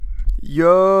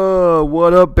Yo,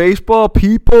 what up, baseball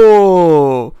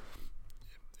people?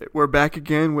 We're back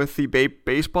again with the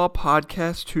baseball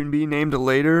podcast to be named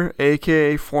later,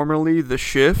 aka formerly The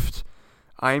Shift.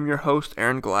 I am your host,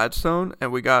 Aaron Gladstone,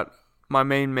 and we got my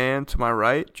main man to my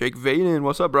right, Jake Vaden.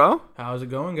 What's up, bro? How's it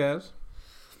going, guys?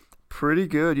 Pretty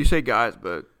good. You say guys,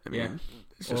 but I mean,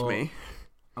 it's just me.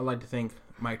 I like to think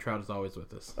Mike Trout is always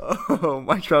with us. Oh,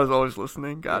 Mike Trout is always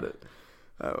listening. Got it.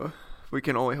 We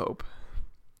can only hope.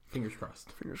 Fingers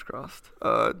crossed. Fingers crossed.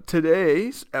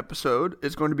 Today's episode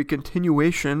is going to be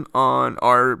continuation on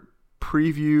our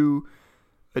preview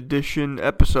edition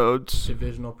episodes.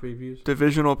 Divisional previews.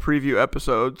 Divisional preview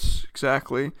episodes,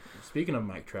 exactly. Speaking of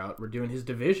Mike Trout, we're doing his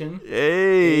division.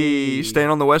 Hey. Staying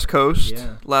on the West Coast.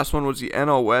 Yeah. Last one was the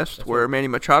NL West, where Manny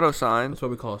Machado signed. That's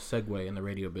what we call a segue in the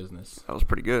radio business. That was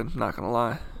pretty good, not going to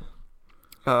lie.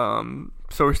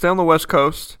 So we stay on the West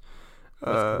Coast.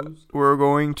 We're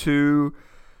going to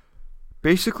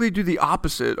basically do the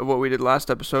opposite of what we did last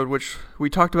episode, which we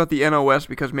talked about the NL West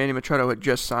because Manny Machado had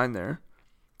just signed there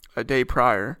a day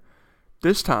prior.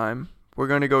 This time, we're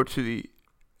going to go to the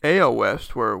AL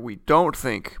West, where we don't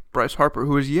think Bryce Harper,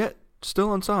 who is yet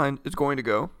still unsigned, is going to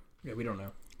go. Yeah, we don't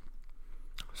know.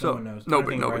 So, no one knows.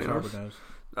 Nobody Bryce knows. Harper knows.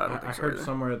 I don't think I so heard either.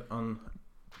 somewhere on,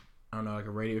 I don't know, like a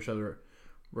radio show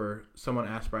where someone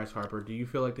asked Bryce Harper, "Do you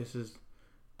feel like this is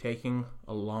taking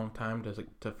a long time to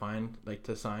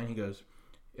sign?" He goes,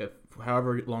 "If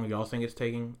however long y'all think it's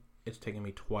taking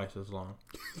me twice as long."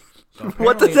 So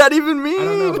what does that even mean? I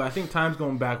don't know, but I think time's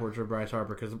going backwards for Bryce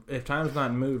Harper, because if time's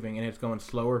not moving and it's going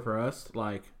slower for us,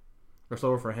 or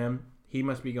slower for him, he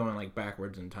must be going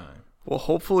backwards in time. Well,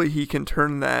 hopefully he can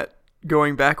turn that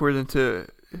going backwards into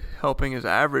helping his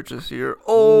average this year.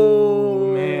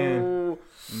 Oh,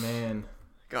 man.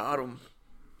 Got him.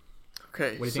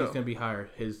 Okay, What do you think is going to be higher?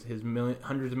 His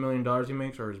hundreds of $1 million he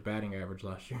makes, or his batting average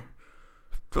last year?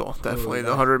 Well, definitely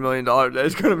the $100 million that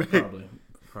he's going to make.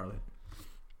 Probably.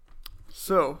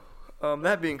 So,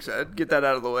 that being said, get that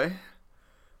out of the way.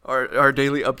 Our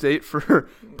daily update for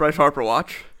Bryce Harper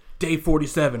Watch. Day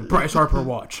 47, Bryce Harper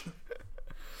Watch.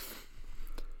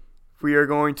 We are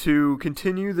going to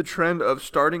continue the trend of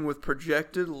starting with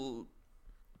projection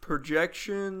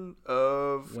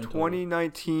of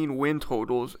 2019 win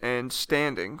totals and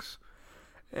standings.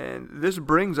 And this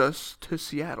brings us to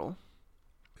Seattle.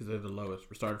 Because they're the lowest.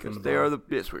 We're starting from the bottom.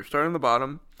 We're starting on the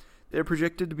bottom. They're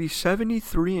projected to be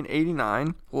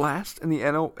 73-89, last in the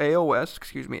AL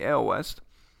West.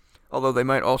 Although they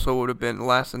might also would have been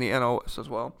last in the NL West as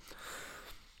well.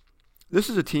 This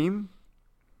is a team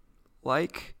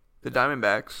like the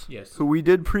Diamondbacks, yes, who we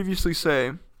did previously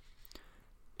say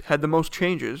had the most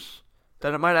changes.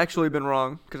 That it might actually have been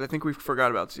wrong, because I think we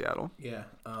forgot about Seattle. Yeah.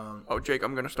 Jake,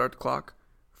 I'm going to start the clock.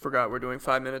 Forgot we're doing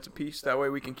 5 minutes apiece. That way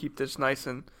we can keep this nice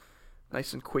and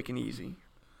quick and easy.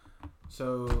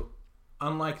 So,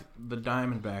 unlike the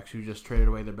Diamondbacks, who just traded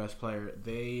away their best player,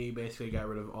 they basically got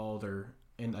rid of all their...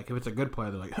 And if it's a good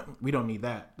player, they're like, we don't need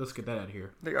that. Let's get that out of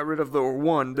here. They got rid of their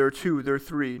 1, their 2, their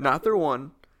 3. Not their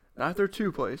 1, not their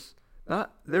 2 place.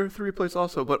 Not their 3 place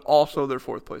also, but also their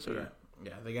 4th place hitter.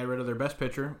 Yeah, they got rid of their best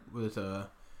pitcher with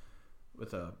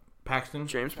Paxton.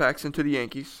 James Paxton to the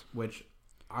Yankees. Which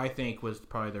I think was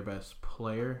probably their best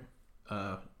player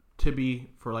to be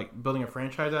for building a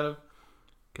franchise out of,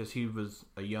 because he was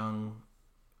a young,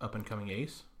 up-and-coming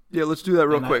ace. Yeah, let's do that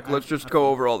real quick. Let's just go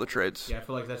over all the trades. Yeah, I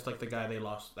feel like that's the guy they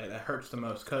lost. That hurts the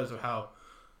most because of how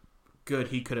good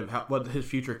he could have, what his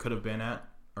future could have been at,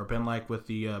 or been like with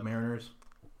the Mariners.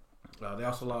 They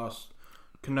also lost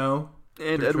Cano.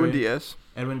 And Edwin Diaz.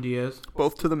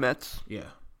 Both to the Mets. Yeah.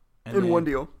 In one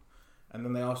deal. And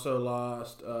then they also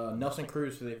lost Nelson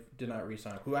Cruz, who they did not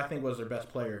re-sign, who I think was their best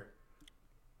player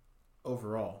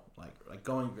overall.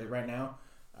 Going right now,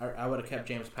 I would have kept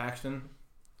James Paxton.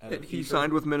 He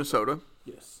signed with Minnesota.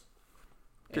 Yes.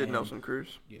 Did Nelson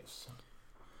Cruz. Yes.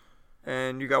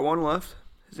 And you got one left.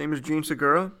 His name is Gene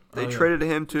Segura. They traded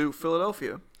him to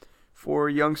Philadelphia for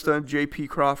young stud J.P.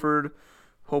 Crawford,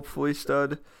 hopefully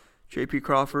stud J.P.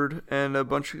 Crawford, and a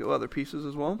bunch of other pieces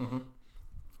as well. Mm-hmm.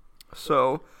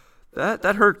 So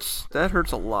that hurts. That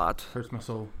hurts a lot. Hurts my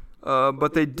soul.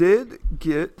 But they did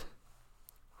get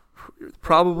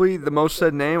probably the most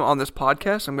said name on this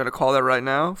podcast. I'm going to call that right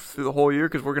now through the whole year,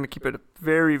 because we're going to keep it a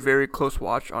very, very close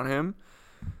watch on him.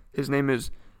 His name is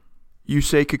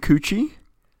Yusei Kikuchi.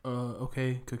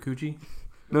 Okay, Kikuchi.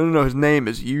 No. His name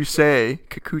is Yusei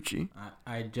Kikuchi.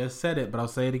 I just said it, but I'll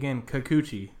say it again.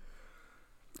 Kikuchi.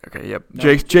 Okay, yep.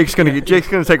 No, Jake's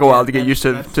gonna take a while to get used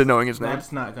to knowing his name.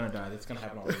 That's not gonna die. That's gonna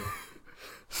happen all over.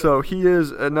 So he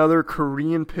is another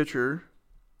Korean pitcher.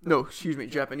 No, excuse me,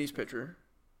 Japanese pitcher.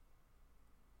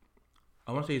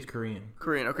 I want to say he's Korean.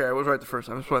 Korean. Okay, I was right the first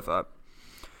time. That's what I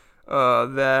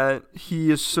thought. That he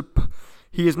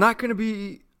is not going to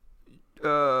be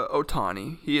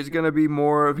Ohtani. He is going to be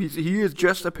more of he is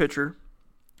just a pitcher.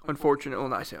 Unfortunately,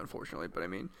 well, I say unfortunately, but I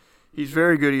mean, he's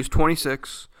very good. He's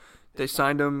 26. They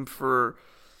signed him for,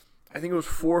 I think it was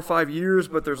 4 or 5 years,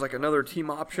 but there's like another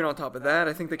team option on top of that.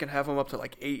 I think they can have him up to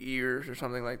like 8 years or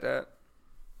something like that.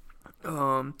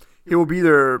 He will be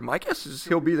my guess is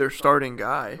he'll be their starting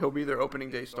guy. He'll be their opening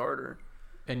day starter.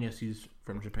 And yes, he's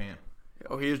from Japan.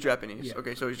 Oh, he is Japanese. Yeah.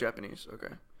 Okay, so he's Japanese.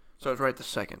 Okay. So I was right the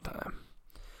second time.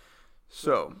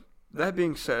 So, that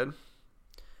being said,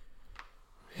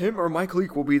 him or Mike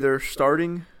Leake will be their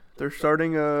starting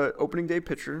opening day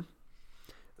pitcher.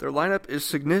 Their lineup is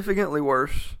significantly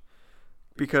worse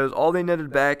because all they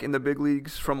netted back in the big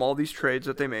leagues from all these trades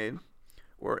that they made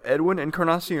were Edwin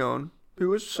Encarnacion,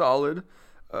 who is solid,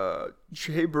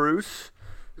 Jay Bruce,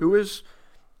 who is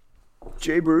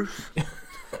Jay Bruce,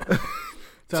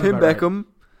 Tim Beckham,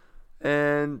 right.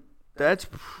 And that's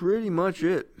pretty much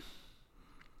it.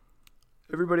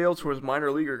 Everybody else was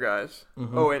minor leaguer guys.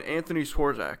 Mm-hmm. Oh, and Anthony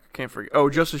Swarzak. Can't forget. Oh,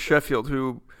 Justice Sheffield,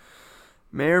 who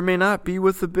may or may not be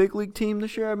with the big league team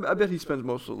this year. I bet he spends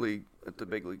most of the league at the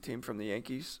big league team from the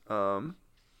Yankees. It's going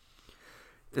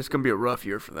to be a rough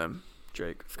year for them,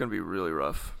 Jake. It's going to be really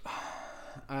rough.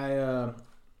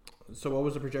 So what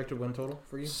was the projected win total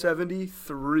for you?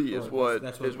 73 is what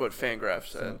Fangraphs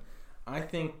said. So I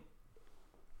think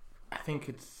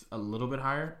it's a little bit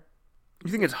higher. You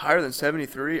think it's higher than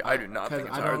 73? I do not think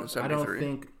it's higher than 73. I don't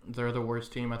think they're the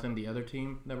worst team. I think the other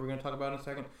team that we're going to talk about in a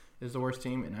second is the worst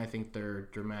team, and I think they're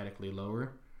dramatically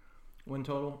lower win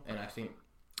total. And I think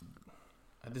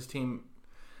this team,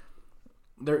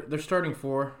 they're starting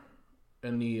 4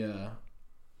 in the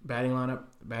batting lineup,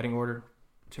 batting order,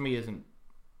 to me isn't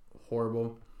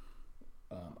horrible.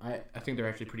 I think they're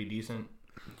actually pretty decent.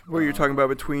 What are you talking about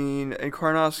between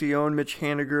Encarnacion, Mitch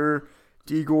Haniger,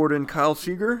 D. Gordon, Kyle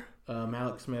Seager?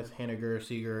 Malik Smith, Haniger,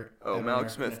 Seager. Oh, Malik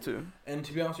Smith too. And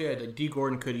to be honest with you, D.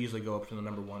 Gordon could easily go up to the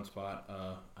number 1 spot.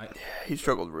 He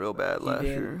struggled real bad last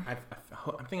year.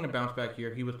 I'm thinking a bounce back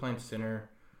year. He was playing center.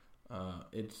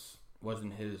 It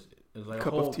wasn't his. It was like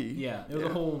cup a whole, of tea. Yeah, it was a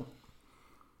whole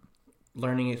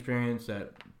learning experience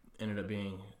that ended up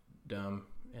being dumb.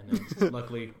 And then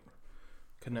luckily,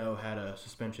 Cano had a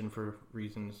suspension for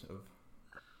reasons of.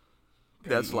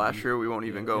 That's last year. We won't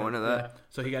even go into that. Yeah.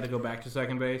 So he got to go back to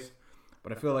second base.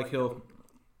 But I feel like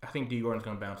I think D. Gordon's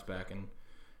going to bounce back. And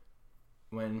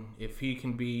if he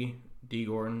can be D.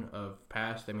 Gordon of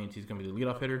past, that means he's going to be the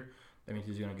leadoff hitter. That means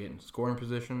he's going to get in scoring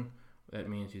position. That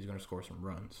means he's going to score some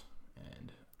runs.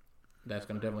 And that's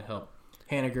going to definitely help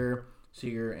Haniger,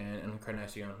 Seager, and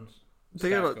Encarnacion's. They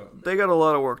got a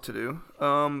lot of work to do.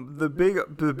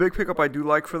 The big pickup I do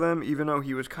like for them, even though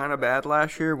he was kind of bad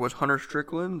last year, was Hunter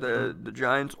Strickland, the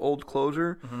Giants' old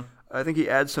closer. Mm-hmm. I think he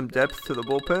adds some depth to the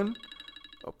bullpen.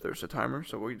 Oh, there's a timer,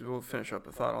 so we'll finish up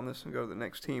the thought on this and go to the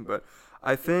next team. But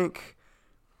I think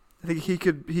he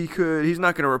could. He's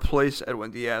not going to replace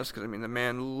Edwin Diaz because I mean the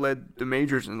man led the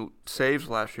majors in saves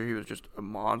last year. He was just a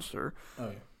monster. Oh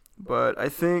yeah. But I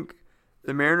think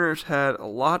the Mariners had a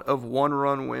lot of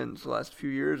one-run wins the last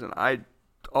few years, and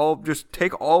I'll just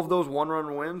take all of those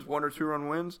one-run wins, 1 or 2 run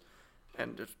wins,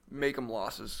 and just make them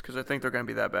losses because I think they're going to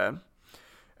be that bad.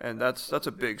 And that's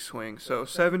a big swing. So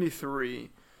 73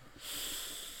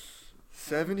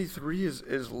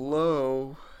 is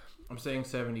low. I'm saying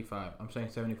 75. I'm saying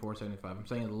 74, 75. I'm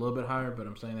saying it a little bit higher, but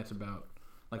I'm saying that's about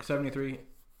like 73.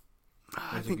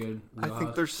 I think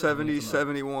they're 70,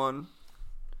 71.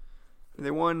 They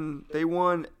won,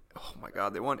 oh my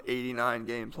God, they won 89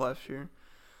 games last year.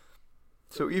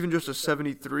 So even just a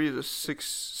 73 is a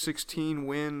 16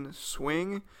 win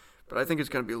swing, but I think it's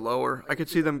going to be lower. I could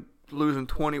see them losing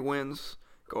 20 wins,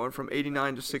 going from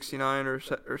 89 to 69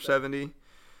 or 70,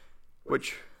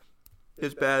 which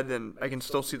is bad. Then I can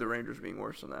still see the Rangers being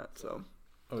worse than that. So.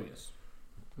 Oh yes.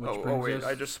 Wait,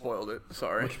 I just spoiled it.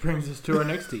 Sorry. Which brings us to our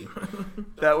next team.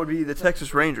 That would be the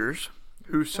Texas Rangers,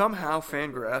 who somehow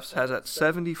Fangraphs has at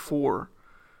 74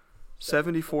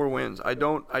 wins. I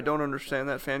don't understand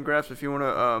that, Fangraphs. If you want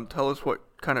to tell us what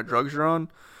kind of drugs you're on,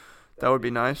 that would be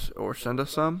nice, or send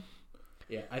us some.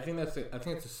 Yeah, I think it's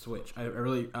a switch. I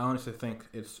honestly think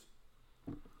it's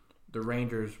the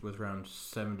Rangers was around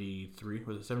 73.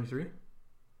 Was it 73?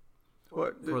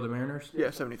 What for the Mariners? Yeah,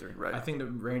 73. Right. I think the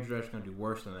Rangers are actually going to do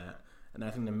worse than that, and I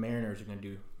think the Mariners are going to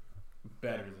do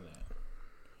better than that.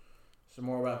 So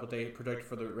more about what they projected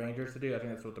for the Rangers to do. I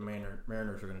think that's what the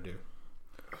Mariners are going to do.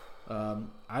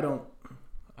 I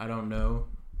don't know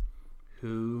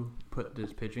who put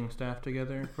this pitching staff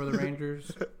together for the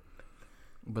Rangers.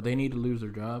 But they need to lose their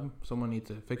job. Someone needs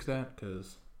to fix that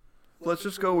because... Let's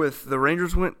just go with the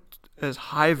Rangers went as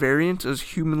high variance as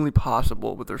humanly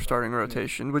possible with their starting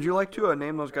rotation. Would you like to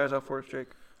name those guys out for us, Jake?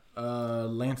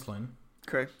 Lance Lynn.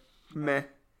 Okay. Meh.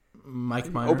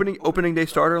 Mike Minor. Opening day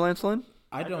starter, Lance Lynn?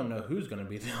 I don't know who's going to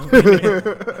be the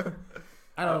opening.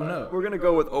 I don't know. We're going to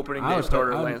go with opening day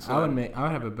starter, Lance Lynn. I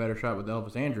would have a better shot with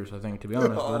Elvis Andrus, I think, to be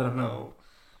honest. But I don't know.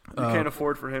 You can't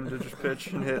afford for him to just pitch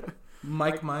and hit.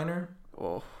 Mike Minor.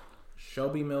 Oh.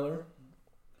 Shelby Miller.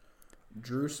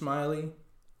 Drew Smiley.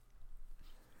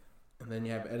 And then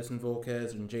you have Edison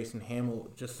Volquez and Jason Hamill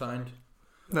just signed.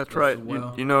 That's right.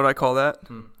 Well. You know what I call that?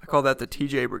 I call that the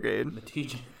TJ Brigade. The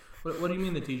TJ. What do you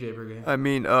mean the TJ Brigade? I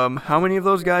mean, how many of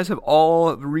those guys have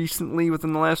all recently,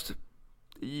 within the last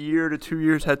year to 2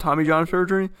 years, had Tommy John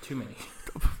surgery? Too many.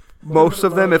 Most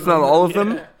of them, if not all of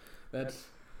them. That's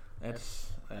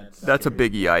a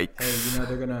big yikes. Hey,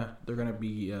 they're gonna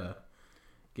be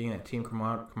getting that team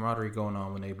camaraderie going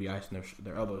on when they be icing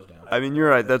their elbows down. I mean, you're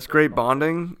right. That's great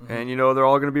bonding, and they're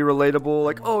all gonna be relatable.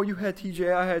 Like, oh, you had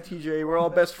TJ, I had TJ. We're all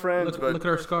best friends. Look at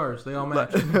our scars. They all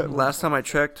match. Last time I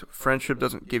checked, friendship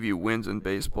doesn't give you wins in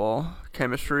baseball.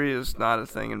 Chemistry is not a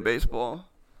thing in baseball.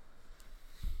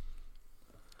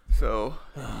 So,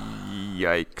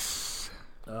 yikes.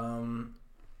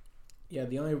 Yeah,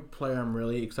 the only player I'm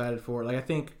really excited for, I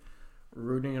think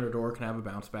Rudy Odor can have a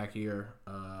bounce back year.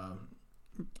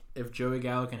 If Joey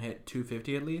Gallo can hit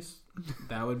 250 at least,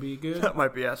 that would be good. That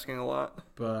might be asking a lot.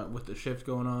 But with the shift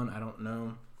going on, I don't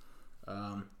know.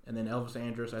 And then Elvis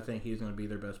Andrus, I think he's going to be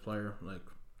their best player,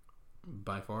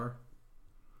 by far.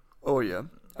 Oh, yeah.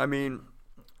 I mean,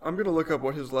 I'm going to look up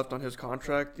what is left on his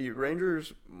contract. The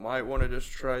Rangers might want to just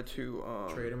try to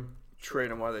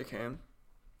trade him while they can,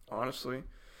 honestly.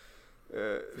 If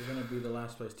you're going to be the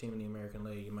last place team in the American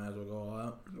League, you might as well go all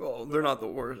out. Well, they're not the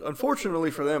worst.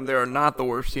 Unfortunately for them, they are not the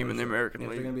worst team in the American League.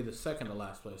 They're going to be the second to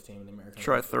last place team in the American League.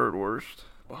 Try third worst,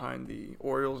 behind the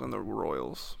Orioles and the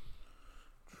Royals.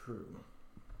 True.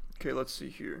 Okay, let's see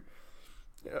here.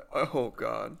 Yeah, oh,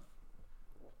 God.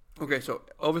 Okay, so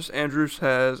Elvis Andrus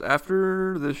has,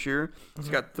 after this year, he's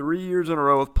got 3 years in a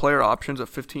row with player options of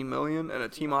 $15 million and a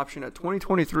team option at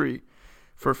 2023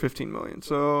 for $15 million.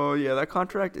 So, yeah, that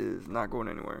contract is not going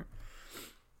anywhere,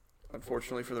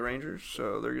 unfortunately for the Rangers.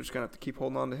 So they're just going to have to keep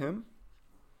holding on to him.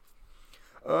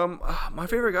 My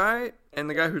favorite guy, and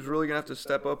the guy who's really going to have to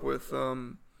step up with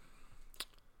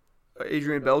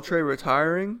Adrian Beltre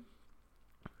retiring,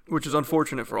 which is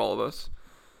unfortunate for all of us,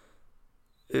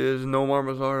 is Nomar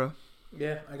Mazara.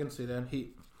 Yeah, I can see that.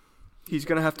 He's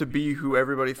going to have to be who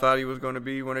everybody thought he was going to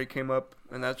be when he came up,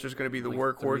 and that's just going to be the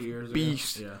workhorse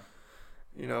beast. Yeah.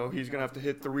 He's going to have to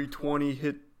hit 320,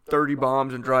 hit 30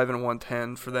 bombs, and drive in a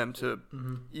 110 for them to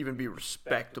even be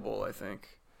respectable, I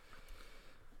think.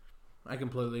 I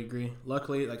completely agree.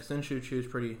 Luckily, Sin-Shu-Chu's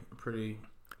pretty...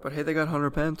 But hey, they got Hunter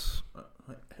Pence.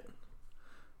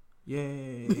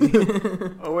 Yay.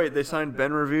 Oh, wait, they signed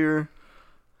Ben Revere.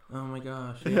 Oh, my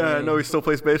gosh. Yeah, I know he still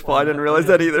plays baseball. I didn't realize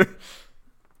that either.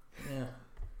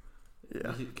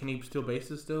 Yeah. Can he steal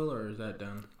bases still, or is that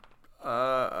done?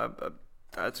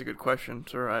 That's a good question,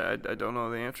 sir. I don't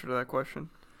know the answer to that question.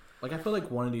 I feel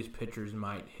like one of these pitchers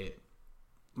might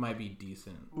be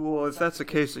decent. Well, if that's the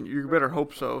case, then you better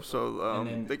hope so. So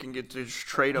they can get to just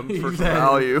trade him for some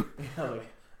value. Yeah,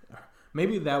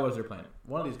 maybe that was their plan.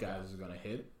 One of these guys is going to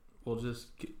hit. We'll just,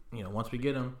 once we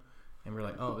get him, and we're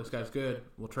like, oh, this guy's good,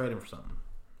 we'll trade him for something.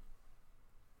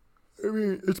 I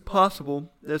mean, it's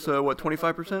possible. It's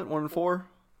 25%, 1 in 4,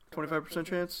 25%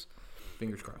 chance.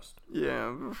 Fingers crossed.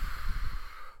 Yeah.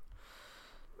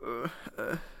 Yeah,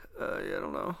 I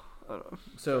don't know.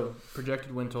 So,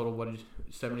 projected win total, what is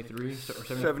 73 or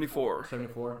 74?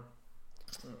 74.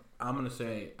 I'm going to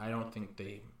say I'm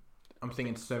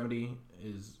thinking 70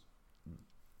 is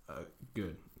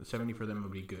good. 70 for them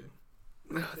would be good.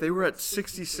 They were at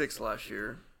 66 last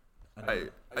year. I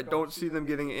don't see them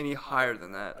getting any higher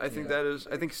than that. I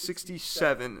think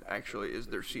 67 actually is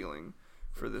their ceiling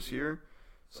for this year.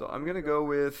 So I'm going to go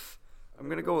with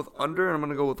under, and I'm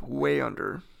going to go with way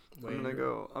under. I'm gonna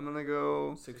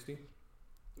go 60.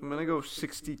 I'm gonna go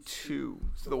 62.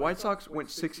 So the White Sox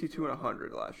went 62 and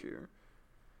 100 last year.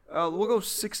 We'll go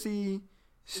 60,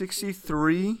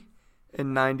 63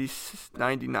 and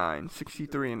 99.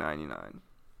 63 and 99.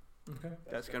 Okay.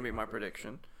 That's gonna be my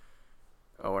prediction.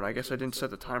 Oh, and I guess I didn't set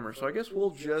the timer, so I guess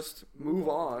we'll just move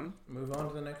on. Move on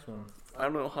to the next one. I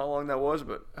don't know how long that was,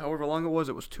 but however long it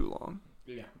was too long.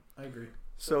 Yeah, I agree.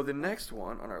 So the next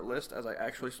one on our list, as I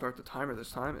actually start the timer this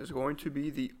time, is going to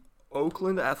be the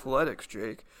Oakland Athletics,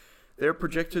 Jake. They're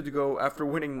projected to go after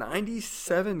winning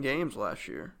 97 games last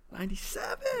year.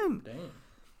 97! Dang.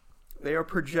 They are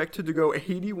projected to go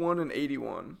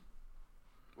 81-81,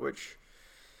 which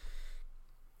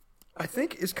I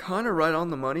think is kind of right on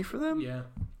the money for them. Yeah.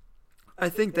 I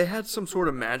think they had some sort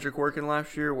of magic working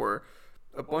last year where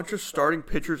a bunch of starting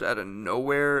pitchers out of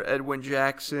nowhere, Edwin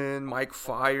Jackson, Mike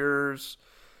Fiers,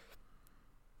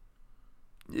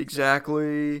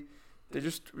 exactly. They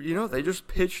just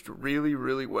pitched really,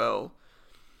 really well.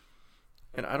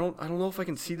 And I don't know if I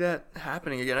can see that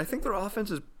happening again. I think their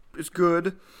offense is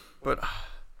good, but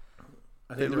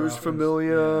they lose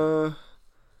Familia. Yeah.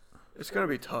 It's going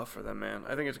to be tough for them, man.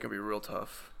 I think it's going to be real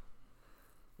tough.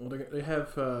 Well, they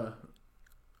have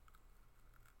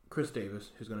Chris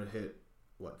Davis, who's going to hit,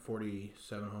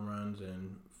 47 home runs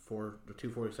and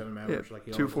 247 average. Yeah, like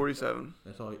 247.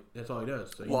 That's all he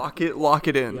does. So lock it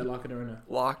in. Yeah, lock it in right now.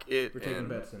 Lock it We're taking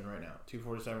bets in right now.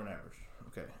 247 average.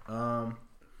 Okay.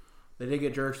 They did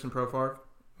get Jurickson Profar,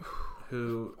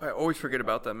 who I always forget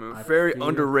about that move. Very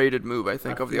underrated move, I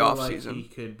think, of the offseason. Like he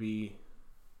could be.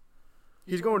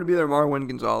 He's going to be their Marwin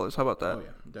Gonzalez. How about that? Oh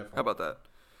yeah, definitely. How about that?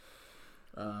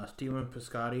 Steven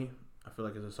Piscotty, I feel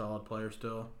like is a solid player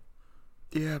still.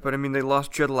 Yeah, but I mean, they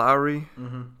lost Jed Lowry.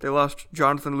 Mm-hmm. They lost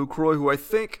Jonathan Lucroy, who I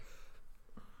think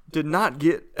did not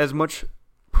get as much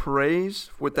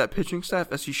praise with that pitching staff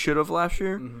as he should have last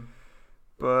year. Mm-hmm.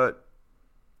 But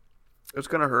it's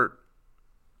going to hurt.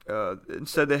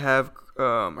 Instead, they have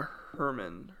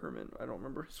Herman. I don't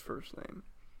remember his first name.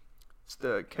 It's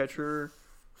the catcher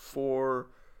for.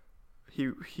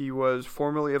 He was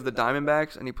formerly of the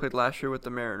Diamondbacks, and he played last year with the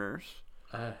Mariners.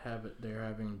 I have it. They're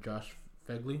having Josh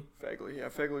Fegley. Yeah,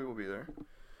 Fegley will be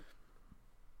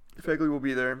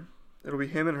there. It'll be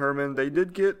him and Herman. They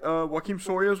did get Joakim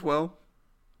Soria as well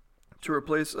to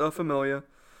replace Familia.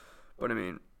 But, I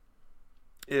mean,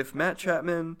 if Matt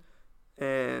Chapman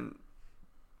and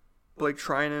Blake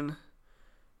Treinen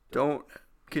don't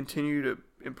continue to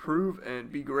improve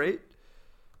and be great,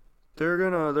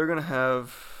 the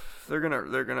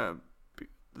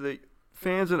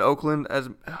fans in Oakland, as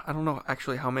I don't know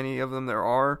actually how many of them there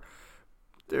are,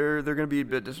 they're gonna be a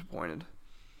bit disappointed.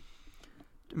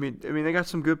 I mean they got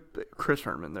some good Chris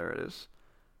Herman. There it is.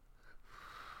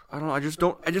 I don't know. I just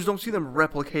don't see them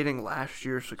replicating last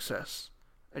year's success.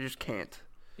 I just can't.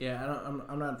 Yeah,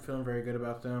 I'm not feeling very good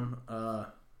about them. Of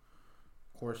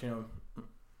course,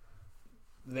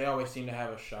 they always seem to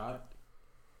have a shot.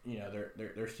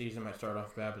 Their season might start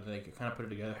off bad, but they can kind of put it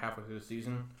together halfway through the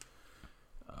season.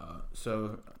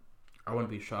 So I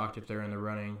wouldn't be shocked if they're in the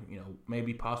running,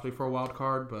 maybe possibly for a wild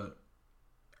card, but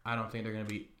I don't think they're going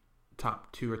to be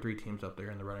top 2 or 3 teams up there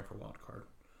in the running for a wild card.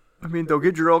 I mean, they'll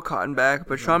get Jarrell Cotton back,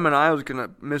 but Sean Manaea is going to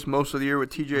miss most of the year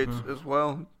with TJ as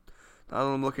well. Now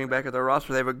that I'm looking back at their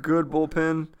roster, they have a good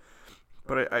bullpen,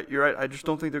 but you're right. I just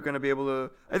don't think they're going to be able to.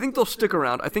 I think they'll stick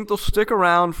around. I think they'll stick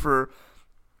around for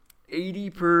 80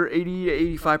 to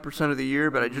 85% of the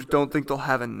year, but I just don't think they'll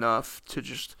have enough to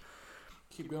just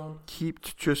keep going.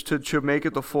 To make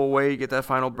it the full way, get that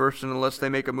final burst in, unless they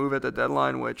make a move at the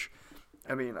deadline, which,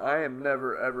 I mean, I am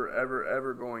never, ever, ever,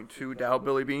 ever going to doubt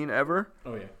Billy Beane, ever.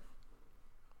 Oh, yeah.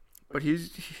 But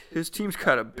his team's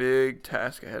got a big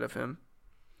task ahead of him.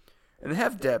 And they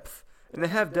have depth. And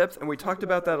we talked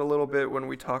about that a little bit when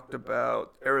we talked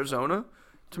about Arizona.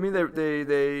 To me,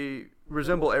 they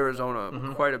resemble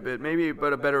Arizona quite a bit, maybe,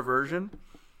 but a better version.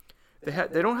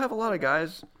 They don't have a lot of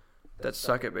guys that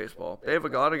suck at baseball. They have a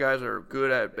lot of guys that are good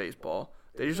at baseball.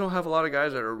 They just don't have a lot of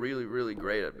guys that are really, really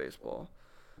great at baseball.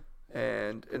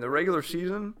 And in the regular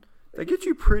season, they get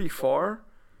you pretty far,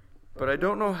 but I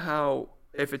don't know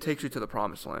if it takes you to the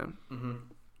promised land. Mm-hmm.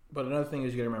 But another thing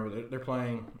is you got to remember, they're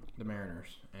playing the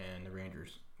Mariners and the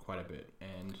Rangers quite a bit,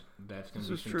 and that's going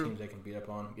to be some teams they can beat up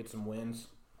on, get some wins.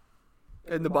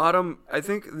 And the bottom, I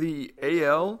think the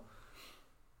AL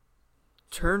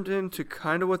turned into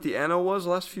kind of what the NL was the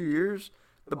last few years.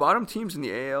 The bottom teams in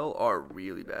the AL are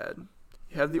really bad.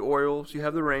 You have the Orioles, you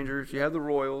have the Rangers, you have the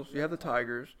Royals, you have the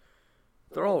Tigers.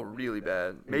 They're all really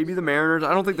bad. Maybe the Mariners.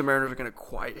 I don't think the Mariners are going to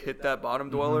quite hit that bottom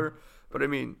dweller. But, I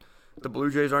mean, the Blue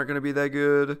Jays aren't going to be that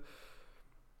good.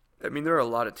 I mean, there are a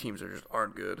lot of teams that just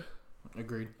aren't good.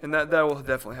 Agreed. And that will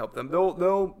definitely help them.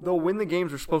 They'll win the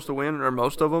games they're supposed to win, or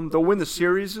most of them. They'll win the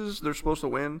series they're supposed to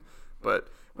win. But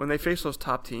when they face those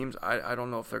top teams, I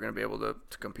don't know if they're going to be able to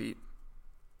compete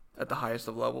at the highest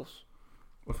of levels.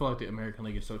 I feel like the American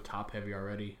League is so top-heavy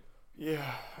already.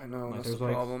 Yeah, I know. Like, that's the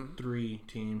problem. Like 3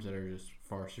 teams that are just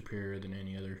far superior than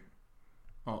any other.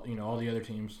 All the other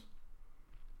teams.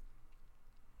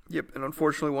 Yep, and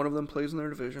unfortunately, one of them plays in their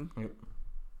division. Yep.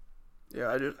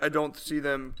 Yeah, I don't see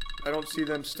them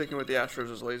sticking with the Astros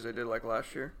as late as they did like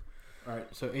last year. All right,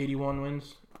 so 81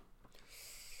 wins.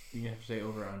 You have to say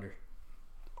over or under.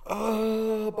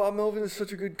 Oh, Bob Melvin is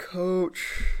such a good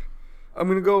coach. I'm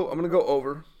gonna go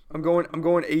over. I'm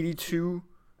going 82.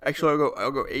 Actually,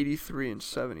 I'll go 83 and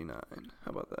 79.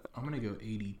 How about that? I'm gonna go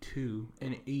 82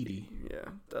 and 80. Yeah,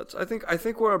 I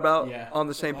think we're about on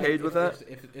the same page with that.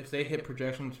 If they hit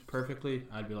projections perfectly,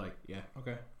 I'd be like, yeah,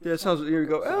 okay. Yeah, it sounds. Here you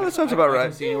go. That sounds about right. I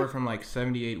can see anywhere from like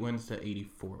 78 wins to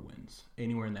 84 wins.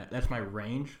 Anywhere in that. That's my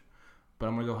range. But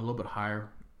I'm gonna go a little bit higher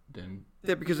than.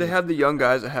 Yeah, because they have the young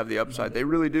guys that have the upside. They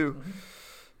really do.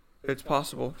 It's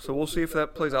possible. So we'll see if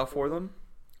that plays out for them.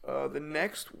 The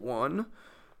next one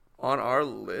on our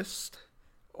list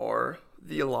are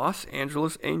the Los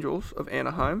Angeles Angels of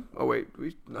Anaheim. Oh wait,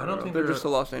 I don't think they're just the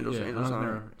Los Angeles I Angels. don't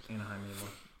think they're Anaheim anymore.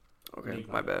 Okay,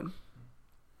 my bad.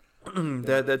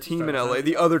 that team in LA,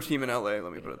 the other team in LA.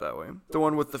 Let me put it that way. The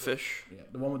one with the fish. Yeah,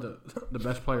 the one with the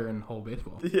best player in whole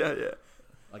baseball. Yeah.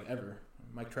 Like ever,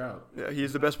 Mike Trout. Yeah,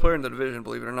 he's the best player in the division,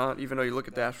 believe it or not. Even though you look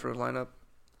at the Astros lineup.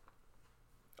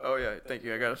 Oh yeah, thank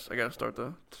you. I gotta start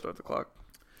the clock.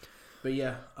 But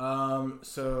yeah,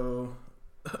 so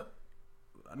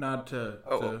not to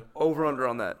over under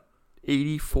on that.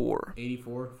 84.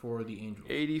 84 for the Angels.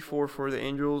 84 for the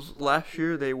Angels. Last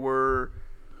year they were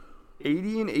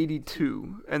 80 and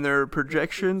 82, and their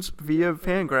projections via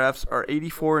Fangraphs are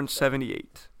 84 and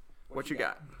 78. What you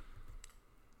got?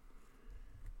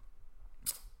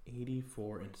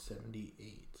 84 and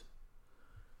 78.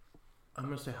 I'm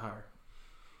gonna say higher.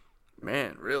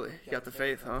 Man, really? You got the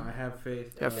faith, huh? I have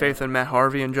faith. You have faith in Matt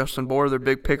Harvey and Justin Bour, their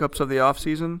big pickups of the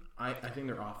offseason? I think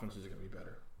their offense is going to be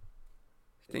better.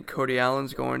 You think Cody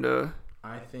Allen's going to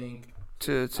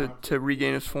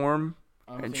regain his form?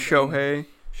 And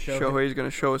Shohei's going to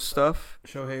show his stuff?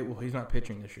 Shohei, well, he's not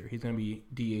pitching this year. He's going to be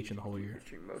DHing the whole year.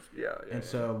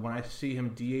 So when I see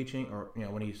him DHing, or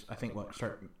when he's, I think,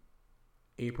 start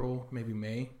April, maybe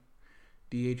May,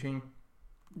 DHing.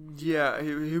 Yeah,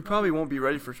 he probably won't be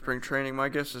ready for spring training. My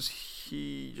guess is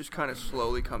he just kind of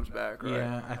slowly comes back, right?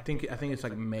 Yeah, I think it's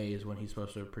like May is when he's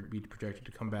supposed to be projected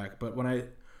to come back. But when I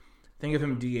think of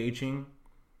him DHing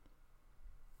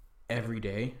every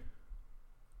day.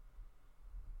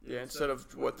 Yeah, instead of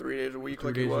 3 days a week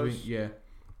like he was. Yeah,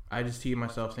 I just see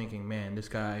myself thinking, man, this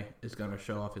guy is going to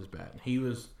show off his bat.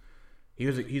 He's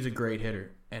a great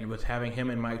hitter, and with having him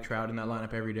and Mike Trout in that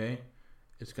lineup every day,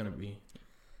 it's going to be.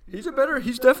 He's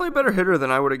definitely a better hitter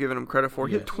than I would have given him credit for.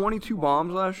 He hit 22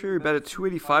 bombs last year. He batted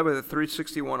 .285 with a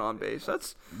 .361 on base.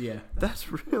 That's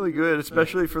really good,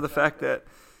 especially for the fact that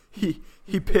he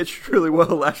pitched really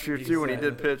well last year too when he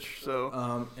did pitch.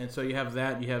 So and so you have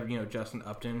that. You have Justin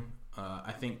Upton.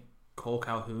 I think Cole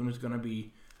Calhoun is going to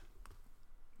be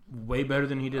way better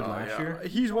than he did last year.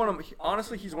 He's one of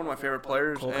my favorite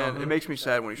players, Cole and Calhoun. It makes me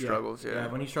sad when he struggles. Yeah,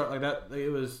 when he struck like that,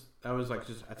 that was like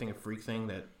just I think a freak thing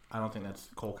that. I don't think that's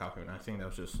Cole Calhoun. I think that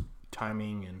was just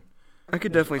timing and. I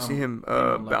could definitely see him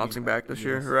bouncing back this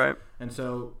year, right? And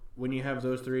so when you have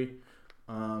those three,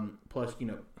 plus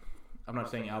I'm not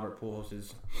saying Albert Pujols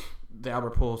is the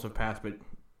Albert Pujols of past, but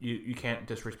you can't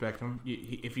disrespect him.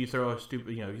 If you throw a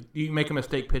stupid, you make a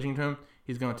mistake pitching to him,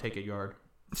 he's going to take a yard.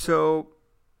 So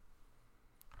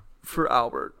for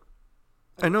Albert,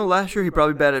 I know last year he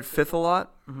probably batted fifth a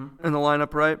lot in the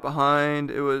lineup, right?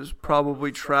 Behind it was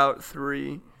probably Trout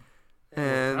 3.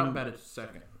 And Trout batted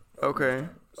second. Okay.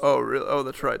 Oh, really? Oh,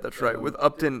 that's right. With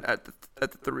Upton at the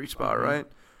 3 spot, right?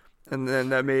 And then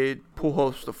that made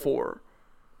Pujols the 4.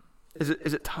 Is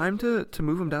it time to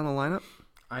move him down the lineup?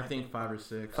 I think 5 or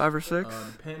 6. 5 or 6?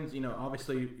 Depends.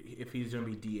 Obviously, if he's going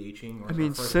to be DHing.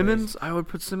 Or Simmons. Base. I would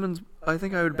put Simmons. I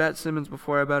think I would bat Simmons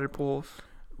before I batted Pujols.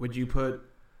 Would you put?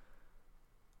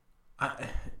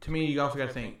 To me, you also got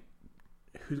to think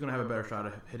who's going to have a better shot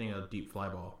at hitting a deep fly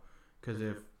ball. Because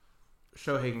if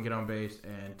Shohei can get on base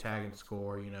and tag and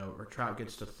score, or Trout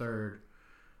gets to third,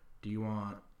 do you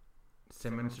want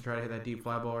Simmons to try to hit that deep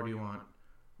fly ball, or do you want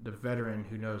the veteran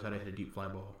who knows how to hit a deep fly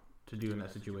ball to do in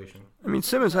that situation? I mean,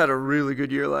 Simmons had a really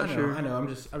good year last year. I know. I'm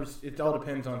just. It all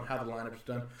depends on how the lineup's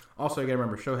done. Also, you got to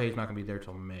remember, Shohei's not going to be there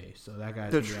till May, so that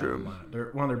guy's going to be out of the lineup.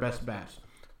 They're one of their best bats.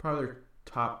 Probably their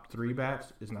top 3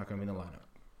 bats is not going to be in the lineup.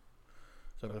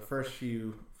 So for the first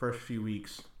few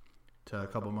weeks to a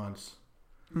couple months.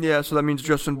 Yeah, so that means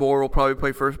Justin Bour will probably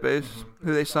play first base,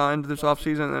 who they signed this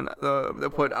offseason, and they'll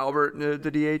put Albert in the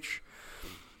DH.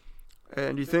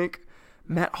 And you think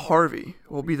Matt Harvey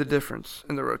will be the difference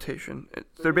in the rotation?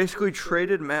 They're basically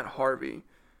traded Matt Harvey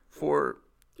for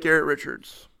Garrett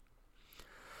Richards.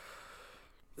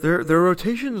 Their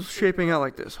rotation's shaping out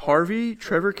like this. Harvey,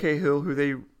 Trevor Cahill, who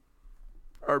they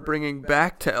are bringing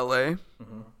back to L.A.,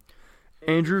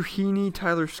 Andrew Heaney,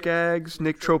 Tyler Skaggs,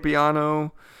 Nick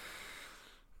Tropiano.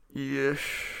 Yes.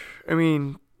 I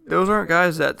mean, those aren't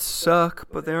guys that suck,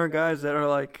 but they aren't guys that are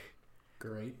like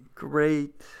great.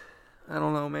 I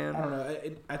don't know, man. I don't know.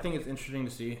 I think it's interesting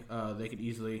to see. They could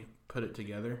easily put it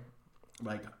together.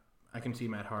 Like, I can see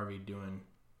Matt Harvey doing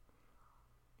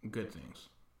good things.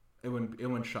 It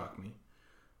wouldn't shock me.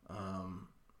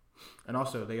 And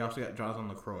also, they also got Jocelyn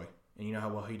LaCroix, and you know how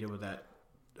well he did with that.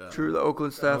 True, the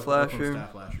Oakland staff last year.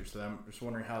 So I'm just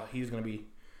wondering how he's going to be.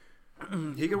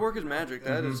 He could work his magic.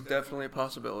 That is definitely a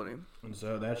possibility. And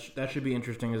so that should be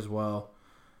interesting as well.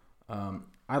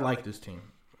 I like this team.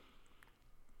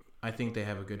 I think they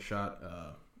have a good shot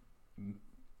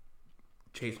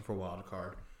chasing for wild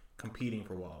card, competing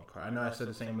for wild card. I know I said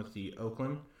the same with the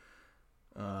Oakland.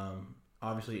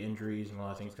 Obviously, injuries and a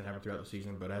lot of things can happen throughout the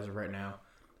season, but as of right now,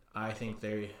 I think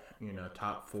they,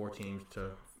 top 4 teams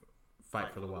to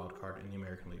fight for the wild card in the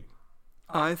American League.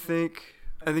 I think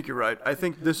you're right. I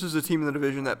think this is a team in the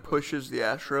division that pushes the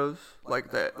Astros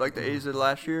like the A's did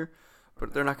last year,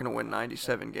 but they're not going to win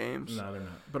 97 games. No, they're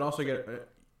not. But also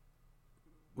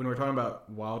when we're talking about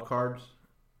wild cards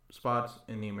spots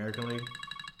in the American League,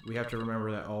 we have to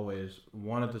remember that always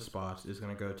one of the spots is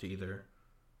going to go to either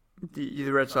the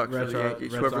Red Sox or the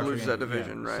Yankees, whoever loses that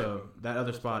division, right? So that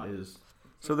other spot is.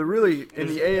 So they're really in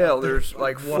the AL. There's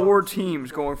like 4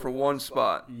 teams going for one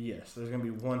spot. Yes, there's going to be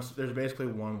one. There's basically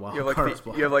one wild card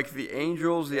spot. You have like the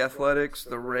Angels, the Athletics,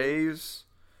 the Rays,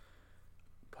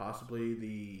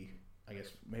 possibly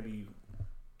maybe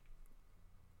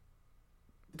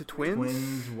the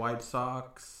Twins, White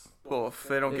Sox. Well, if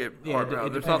they don't get Harper,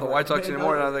 there's not the White Sox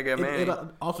anymore. Now they get Manny. It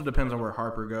also depends on where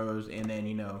Harper goes, and then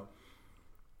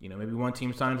maybe one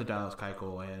team signs a Dallas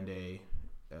Keuchel and a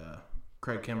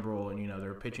Craig Kimbrell, and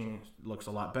their pitching looks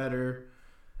a lot better.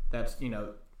 That's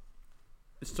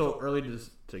it's still early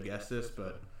to guess this,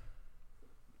 but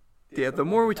yeah, the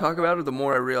more we talk about it, the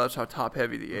more I realize how top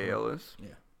heavy the AL is.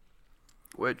 Yeah,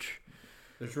 which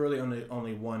there's really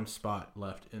only one spot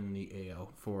left in the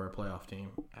AL for a playoff team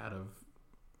out of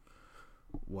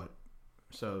what?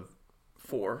 So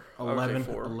 4. 11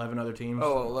 other teams.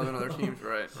 Oh, 11 other teams.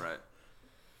 Right.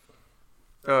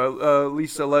 At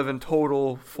least 11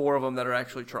 total. 4 of them that are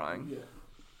actually trying.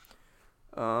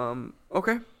 Yeah.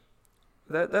 Okay.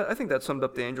 That I think that summed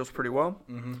up the Angels pretty well.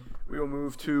 Mm-hmm. We will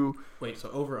move to. Wait. So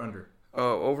over under.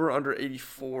 Over under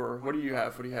 84. What do you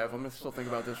have? I'm gonna still think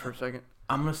about this for a second.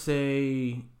 I'm gonna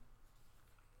say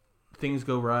things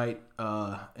go right,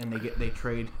 and they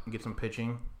trade and get some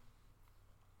pitching.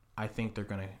 I think they're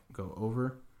gonna go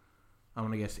over. I'm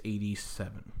gonna guess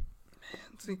 87.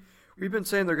 Man, see. We've been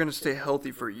saying they're going to stay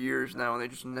healthy for years now, and they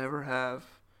just never have.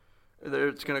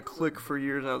 It's going to click for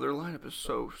years now. Their lineup is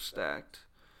so stacked.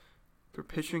 Their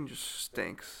pitching just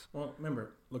stinks. Well,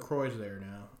 remember, LaCroix's there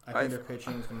now. I think their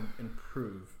pitching is going to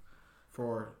improve.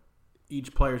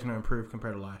 Each player is going to improve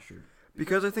compared to last year.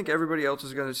 Because I think everybody else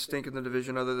is going to stink in the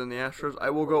division other than the Astros,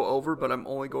 I will go over, but I'm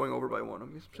only going over by 1.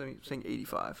 I'm saying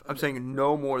 85. I'm saying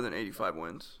no more than 85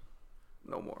 wins.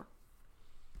 No more.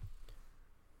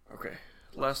 Okay.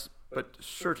 Last but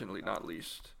certainly not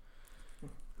least,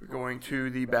 we're going to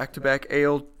the back-to-back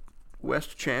AL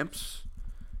West champs.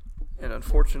 And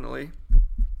unfortunately,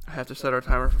 I have to set our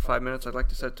timer for 5 minutes. I'd like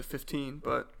to set it to 15,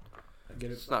 but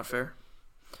it's not fair.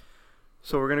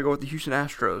 So we're going to go with the Houston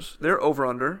Astros. Their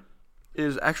over-under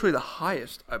is actually the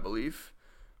highest, I believe,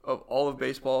 of all of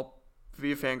baseball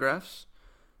via Fangraphs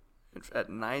at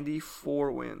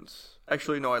 94 wins.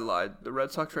 Actually, no, I lied. The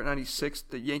Red Sox are at 96.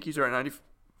 The Yankees are at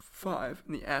 95.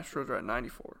 And the Astros are at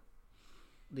 94.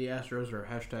 The Astros are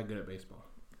hashtag good at baseball.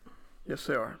 Yes,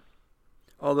 they are.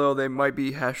 Although they might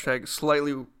be hashtag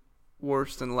slightly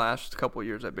worse than the last couple of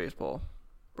years at baseball,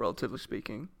 relatively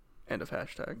speaking. End of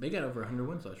hashtag. They got over 100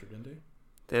 wins last year, didn't they?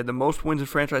 They had the most wins in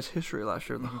franchise history last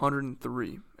year,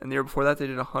 103. And the year before that, they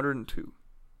did 102.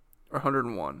 Or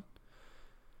 101.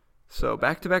 So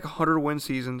back-to-back 100-win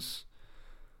seasons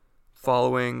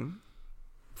following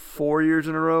 4 years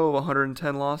in a row of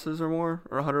 110 losses or more,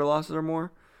 or 100 losses or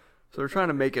more. So they're trying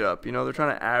to make it up, they're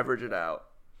trying to average it out.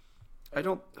 I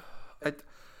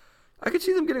could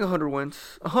see them getting 100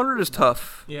 wins. 100 is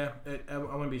tough. Yeah, I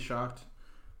wouldn't be shocked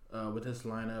with this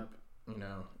lineup,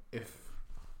 if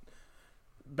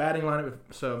batting lineup,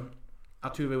 so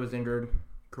Altuve was injured,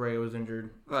 Correa was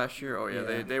injured. Last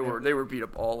year, they were beat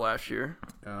up all last year.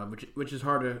 Which is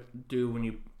hard to do when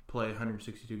you play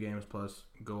 162 games plus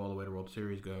go all the way to World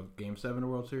Series, go Game 7 to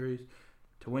World Series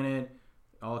to win it.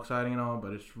 All exciting and all,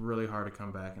 but it's really hard to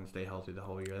come back and stay healthy the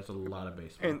whole year. That's a lot of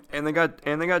baseball. And they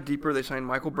got deeper. They signed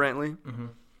Michael Brantley,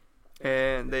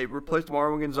 and they replaced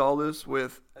Marwin Gonzalez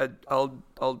with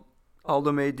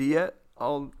Aledmys Diaz.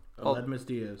 Aledmys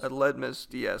Diaz. Aledmys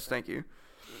Diaz. Thank you.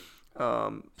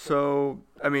 So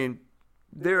I mean,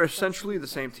 they're essentially the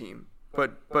same team,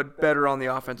 but better on the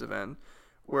offensive end.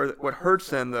 Where what hurts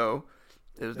them though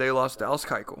is they lost Dallas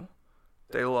Keuchel,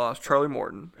 they lost Charlie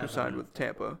Morton, who signed with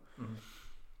Tampa. Mm-hmm.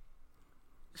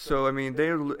 So I mean, they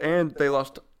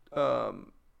lost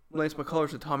Lance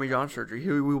McCullers to Tommy John surgery. He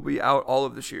will be out all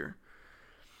of this year.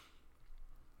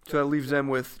 So that leaves them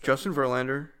with Justin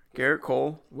Verlander, Garrett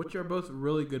Cole, which are both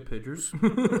really good pitchers.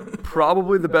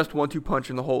 probably the best 1-2 punch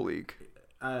in the whole league.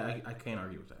 I can't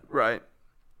argue with that. Right.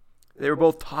 They were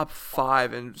both top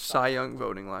 5 in Cy Young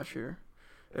voting last year,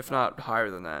 if not higher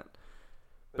than that.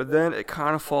 But then it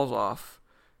kind of falls off.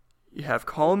 You have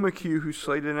Colin McHugh, who's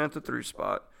slated in at the 3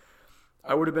 spot.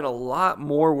 I would have been a lot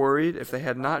more worried if they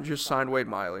had not just signed Wade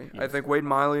Miley. Yes. I think Wade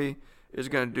Miley is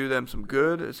going to do them some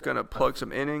good. It's going to plug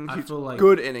some innings. I feel like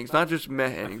good innings, not just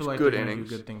meh innings. I feel like good they're innings.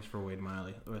 Do good things for Wade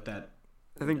Miley with that.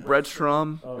 I think Brett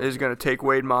Strom is going to take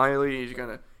Wade Miley. He's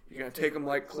going to take him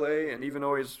like Clay, and even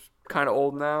though he's kind of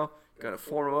old now, going to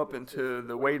form him up into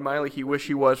the Wade Miley he wished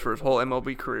he was for his whole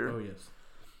MLB career. Oh yes.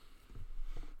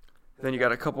 Then you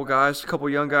got a couple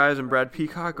young guys, and Brad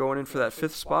Peacock going in for that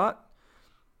 5th spot.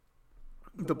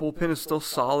 The bullpen is still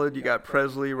solid. You got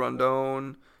Presley,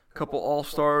 Rondon, a couple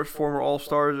all-stars, former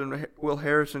all-stars, and Will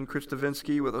Harris and Chris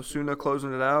Davinsky with Osuna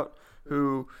closing it out,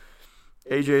 who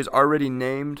AJ is already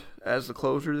named as the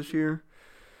closer this year.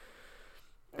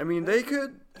 I mean, they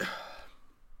could,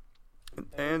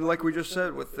 and like we just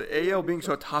said, with the AL being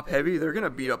so top-heavy, they're going to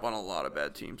beat up on a lot of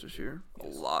bad teams this year. A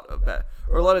lot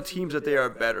of teams that they are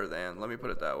better than. Let me put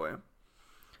it that way.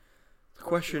 The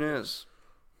question is,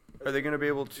 are they going to be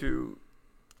able to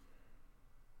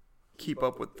keep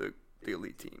up with the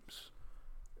elite teams?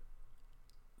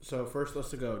 So first,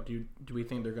 let's go. Do we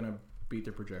think they're gonna beat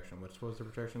their projection? What was their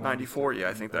projection? 94. Yeah,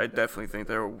 I definitely think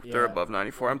they're above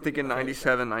 94. I'm thinking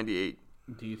 97, 98.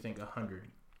 Do you think 100?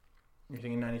 You're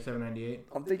thinking 97, 98?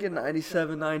 I'm thinking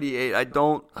 97, 98. I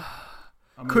don't.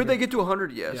 Could they get to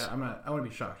 100? Yes. Yeah, I'm not. I want to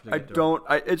be shocked. I don't.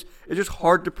 It's just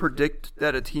hard to predict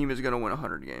that a team is gonna win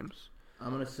 100 games. I'm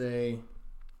gonna say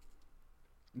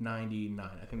 99.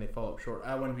 I think they fall up short.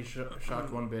 I wouldn't be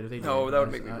shocked one bit if they did. No, that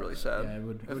would make me really sad. Yeah, it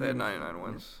would. If they had 99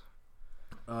 wins.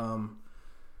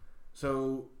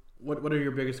 So what are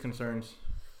your biggest concerns?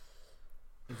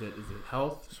 Is it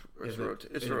health? It's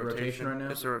a rotation right now.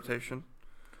 It's a rotation.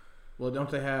 Well,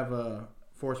 don't they have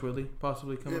Forrest Whitley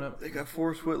possibly coming up? They got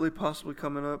Forrest Whitley possibly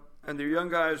coming up, and their young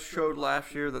guys showed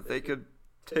last year that they could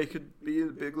be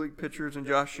the big league pitchers, and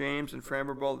Josh James and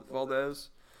Framber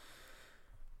Valdez.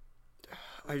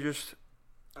 I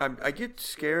get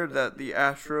scared that the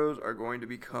Astros are going to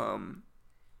become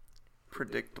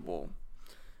predictable.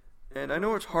 And I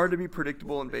know it's hard to be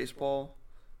predictable in baseball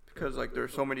because like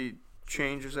there's so many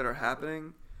changes that are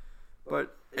happening,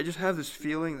 but I just have this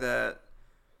feeling that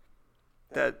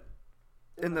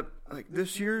in the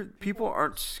this year people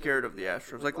aren't scared of the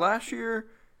Astros. Like last year,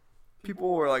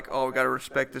 people were like, "Oh, we got to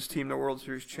respect this team, the World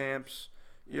Series champs."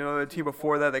 You know, the team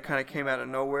before that, they kind of came out of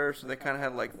nowhere, so they kind of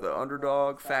had, like, the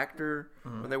underdog factor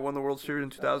when they won the World Series in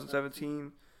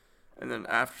 2017. And then,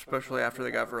 especially after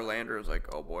they got Verlander, it was like,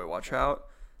 oh, boy, watch out.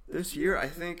 This year, I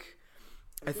think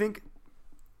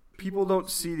people don't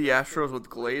see the Astros with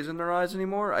glaze in their eyes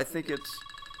anymore. I think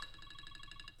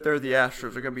they're the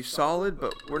Astros. They're going to be solid,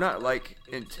 but we're not, like,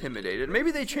 intimidated.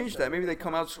 Maybe they change that. Maybe they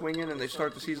come out swinging and they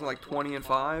start the season, like,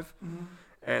 20-5.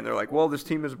 And they're like, well, this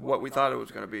team is what we thought it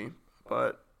was going to be.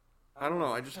 But I don't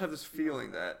know. I just have this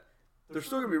feeling that they're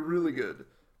still going to be really good,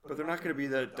 but they're not going to be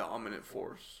that dominant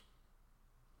force.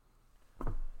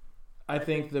 I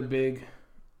think the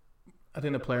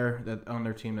player that on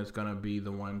their team that's going to be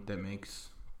the one that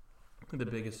makes the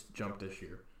biggest jump this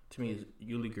year, to me, is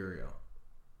Yuli Gurriel.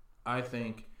 I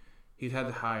think he's had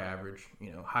the higher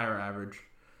average.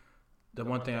 The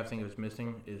one thing I think is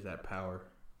missing is that power.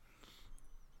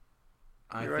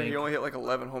 You're right. He only hit like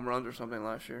 11 home runs or something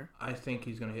last year. I think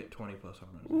he's going to hit 20-plus home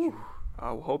runs this year.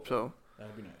 I hope so. That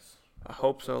would be nice. I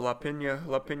hope so. La Pena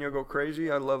go crazy.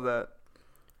 I love that.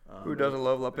 Who doesn't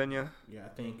love La Pena? Yeah, I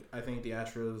think the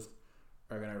Astros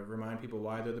are going to remind people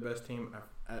why they're the best team.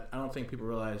 I don't think people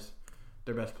realize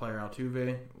their best player,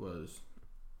 Altuve, was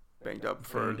banged up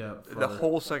for the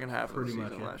whole second half of the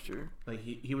season last year. Like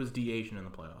he was DH'ing in the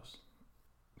playoffs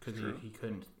because he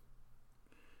couldn't.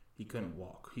 He couldn't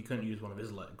walk. He couldn't use one of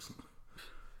his legs.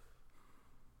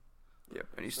 Yep,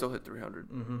 and he still hit 300.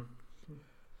 Mm-hmm.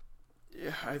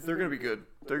 Yeah, they're going to be good.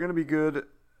 They're going to be good.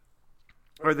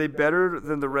 Are they better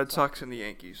than the Red Sox and the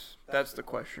Yankees? That's the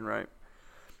question, right?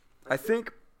 I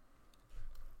think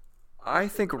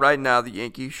right now the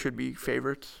Yankees should be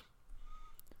favorites.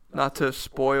 Not to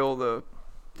spoil the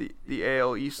the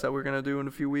AL East that we're gonna do in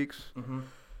a few weeks. Mm-hmm.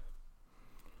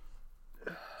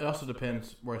 It also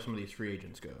depends where some of these free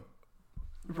agents go.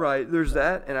 Right, there's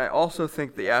that, and I also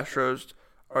think the Astros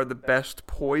are the best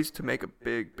poised to make a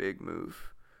big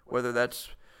move. Whether that's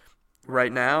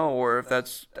right now or if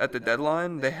that's at the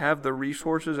deadline, they have the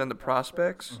resources and the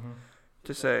prospects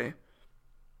to say,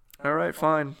 all right,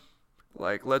 fine.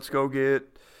 Like, let's go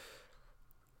get,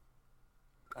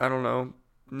 I don't know,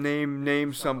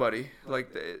 name somebody.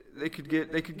 Like, they could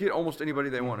get almost anybody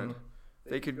they wanted.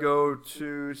 They could go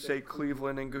to, say,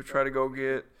 Cleveland and try to go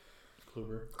get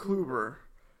Kluber.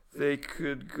 They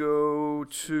could go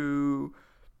to,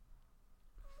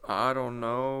 I don't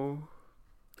know,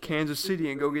 Kansas City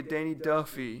and go get Danny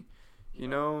Duffy. You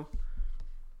know,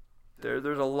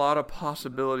 there's a lot of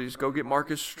possibilities. Go get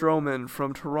Marcus Stroman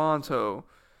from Toronto.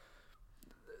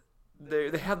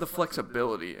 They have the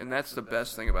flexibility, and that's the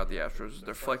best thing about the Astros.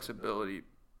 Their flexibility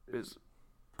is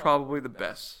probably the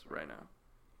best right now.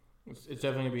 It's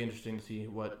definitely going to be interesting to see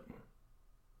what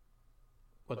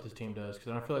this team does,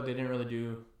 because I feel like they didn't really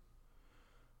do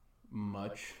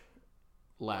much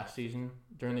last season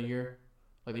during the year.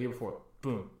 Like the year before,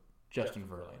 boom, Justin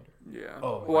Verlander. Yeah.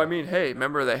 Oh, well, I mean, hey,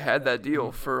 remember they had that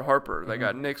deal for Harper. They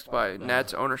got nixed by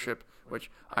Nats ownership, which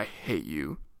I hate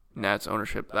you, Nats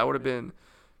ownership. That would have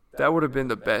been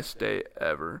the best day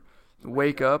ever.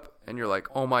 Wake up and you're like,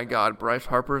 oh my God, Bryce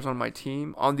Harper's on my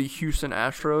team, on the Houston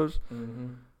Astros.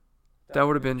 That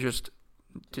would have been just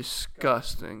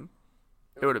disgusting.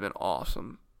 It would have been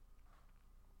awesome.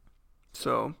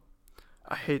 So,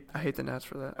 I hate the Nats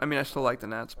for that. I mean, I still like the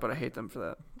Nats, but I hate them for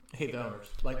that. Hate the owners.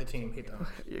 Like the team, hate the owners.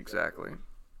 Exactly.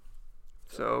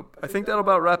 So, I think that'll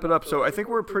about wrap it up. So, I think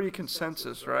we're pretty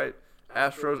consensus, right?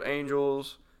 Astros,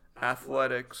 Angels,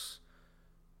 Athletics,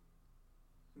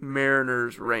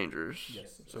 Mariners, Rangers.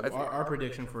 Yes. So, our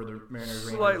prediction for the Mariners,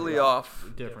 Rangers slightly off.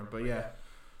 Different, but yeah.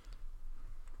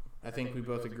 I think we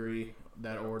both agree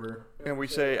that order. And we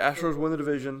say Astros win the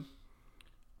division.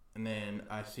 And then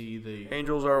I see the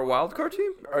Angels are a wild card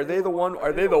team? Are they the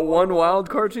one wild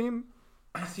card team?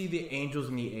 I see the Angels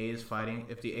and the A's fighting.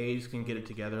 If the A's can get it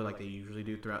together like they usually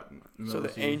do throughout the middle of the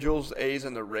season. Angels, A's,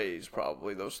 and the Rays,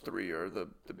 probably those three are the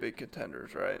big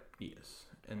contenders, right? Yes.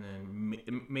 And then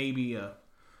maybe a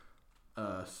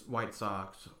White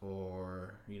Sox,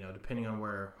 or, depending on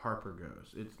where Harper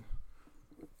goes.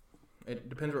 It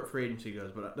depends where free agency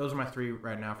goes, but those are my three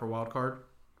right now for wild card.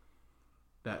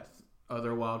 That's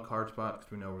other wild card spot,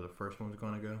 because we know where the first one's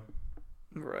going to go.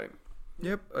 Right.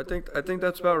 Yep, I think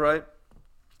that's about right.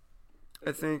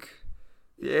 I think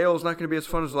the AL is not going to be as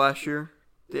fun as last year.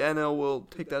 The NL will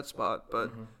take that spot,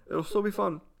 but it'll still be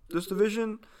fun. This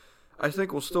division, I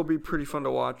think, will still be pretty fun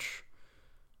to watch.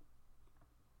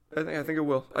 I think it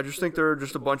will. I just think there are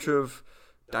just a bunch of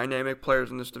dynamic players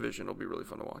in this division. It'll be really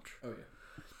fun to watch. Oh, yeah.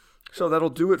 So that'll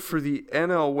do it for the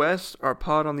NL West, our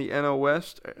pod on the NL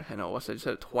West. NL West, I just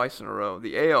said it twice in a row.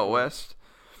 The AL West.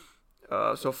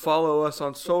 So follow us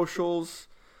on socials.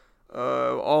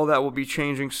 All that will be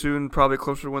changing soon, probably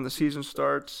closer to when the season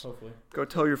starts. Hopefully. Go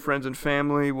tell your friends and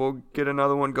family. We'll get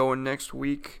another one going next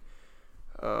week.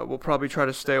 We'll probably try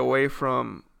to stay away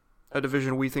from a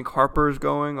division we think Harper is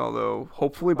going, although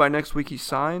hopefully by next week he's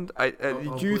signed.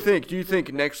 Do you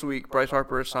think next week Bryce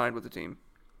Harper is signed with the team?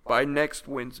 By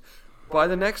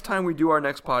the next time we do our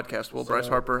next podcast, will Bryce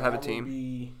Harper have a team? That will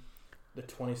be the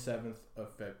 27th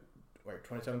of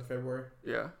February?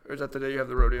 Yeah. Or is that the day you have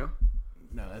the rodeo?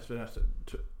 No,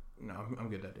 no, I'm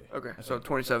good that day. Okay, so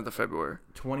 27th of February.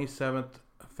 27th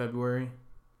of February,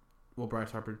 will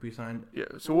Bryce Harper be signed? Yeah,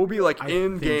 so we'll be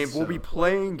in game. So. We'll be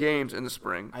playing games in the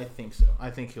spring. I think so.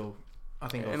 I think he'll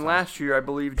and last year, I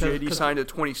believe JD signed the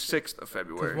 26th of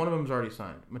February. Because one of them's already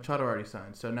signed. Machado already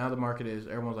signed. So now the market is,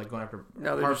 everyone's going after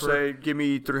now they just say, give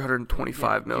me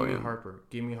 $325 million.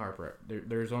 Give me Harper.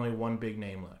 There's only one big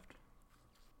name left.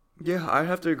 Yeah, I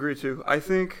have to agree, too. I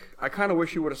kind of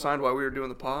wish he would have signed while we were doing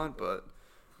the pod, but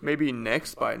maybe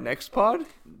next pod?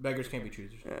 Beggars can't be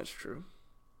choosers. Yeah,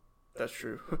 that's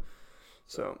true.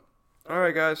 So, all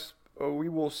right, guys. We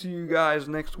will see you guys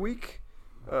next week.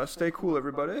 Stay cool,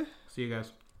 everybody. See you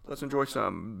guys. Let's enjoy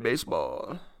some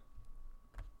baseball.